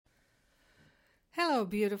Hello,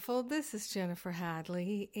 beautiful. This is Jennifer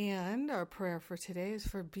Hadley, and our prayer for today is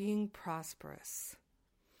for being prosperous.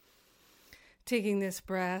 Taking this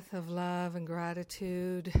breath of love and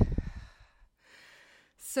gratitude,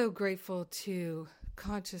 so grateful to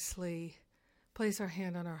consciously place our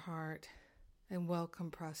hand on our heart and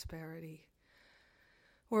welcome prosperity.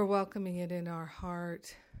 We're welcoming it in our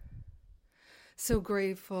heart. So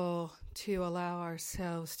grateful to allow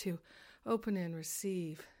ourselves to open and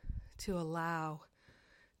receive, to allow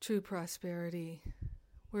true prosperity.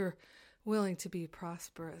 We're willing to be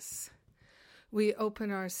prosperous. We open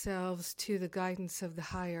ourselves to the guidance of the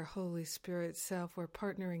higher Holy Spirit self. We're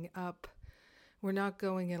partnering up. We're not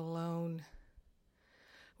going it alone.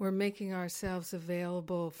 We're making ourselves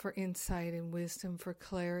available for insight and wisdom, for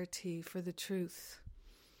clarity, for the truth.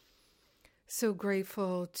 So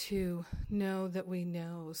grateful to know that we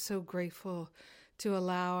know. So grateful to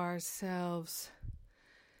allow ourselves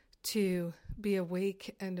to be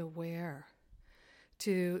awake and aware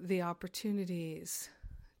to the opportunities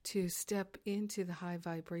to step into the high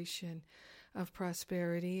vibration of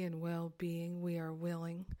prosperity and well-being. We are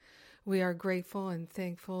willing. We are grateful and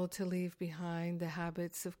thankful to leave behind the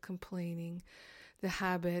habits of complaining, the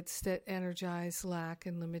habits that energize lack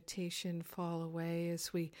and limitation fall away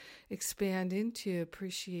as we expand into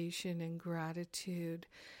appreciation and gratitude.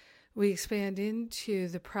 We expand into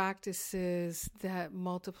the practices that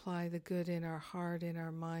multiply the good in our heart, in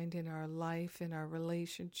our mind, in our life, in our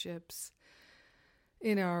relationships,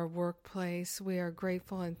 in our workplace. We are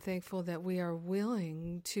grateful and thankful that we are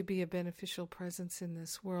willing to be a beneficial presence in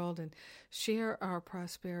this world and share our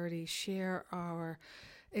prosperity, share our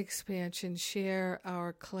expansion, share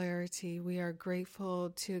our clarity. We are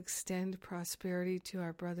grateful to extend prosperity to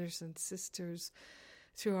our brothers and sisters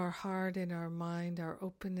through our heart and our mind, our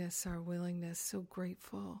openness, our willingness. So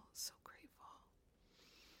grateful, so grateful.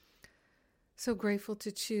 So grateful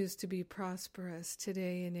to choose to be prosperous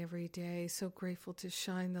today and every day. So grateful to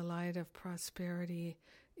shine the light of prosperity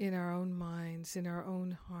in our own minds, in our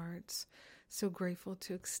own hearts. So grateful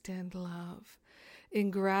to extend love.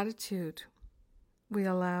 In gratitude, we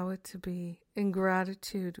allow it to be. In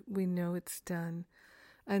gratitude, we know it's done.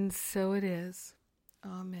 And so it is.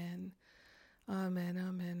 Amen. Amen,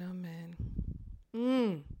 amen,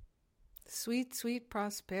 amen. Sweet, sweet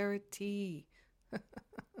prosperity.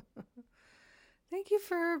 Thank you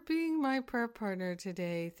for being my prayer partner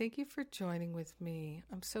today. Thank you for joining with me.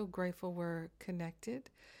 I'm so grateful we're connected.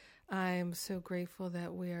 I am so grateful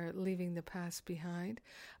that we are leaving the past behind.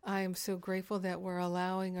 I am so grateful that we're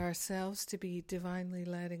allowing ourselves to be divinely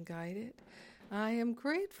led and guided. I am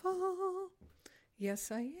grateful. Yes,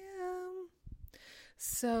 I am.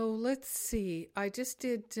 So let's see. I just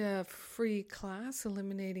did a free class,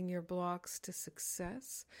 Eliminating Your Blocks to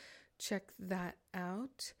Success. Check that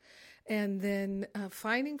out. And then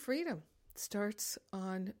Finding Freedom starts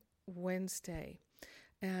on Wednesday.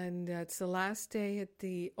 And it's the last day at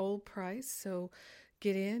the old price. So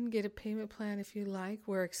get in, get a payment plan if you like.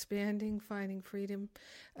 We're expanding Finding Freedom.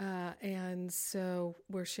 And so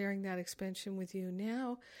we're sharing that expansion with you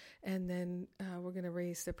now. And then we're going to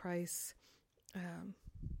raise the price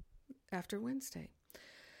after Wednesday.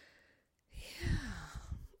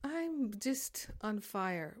 Yeah, I'm just on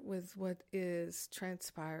fire with what is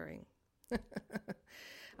transpiring.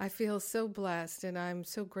 I feel so blessed, and I'm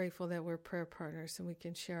so grateful that we're prayer partners and we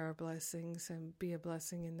can share our blessings and be a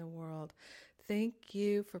blessing in the world. Thank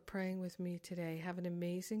you for praying with me today. Have an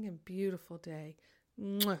amazing and beautiful day.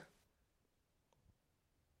 Mwah.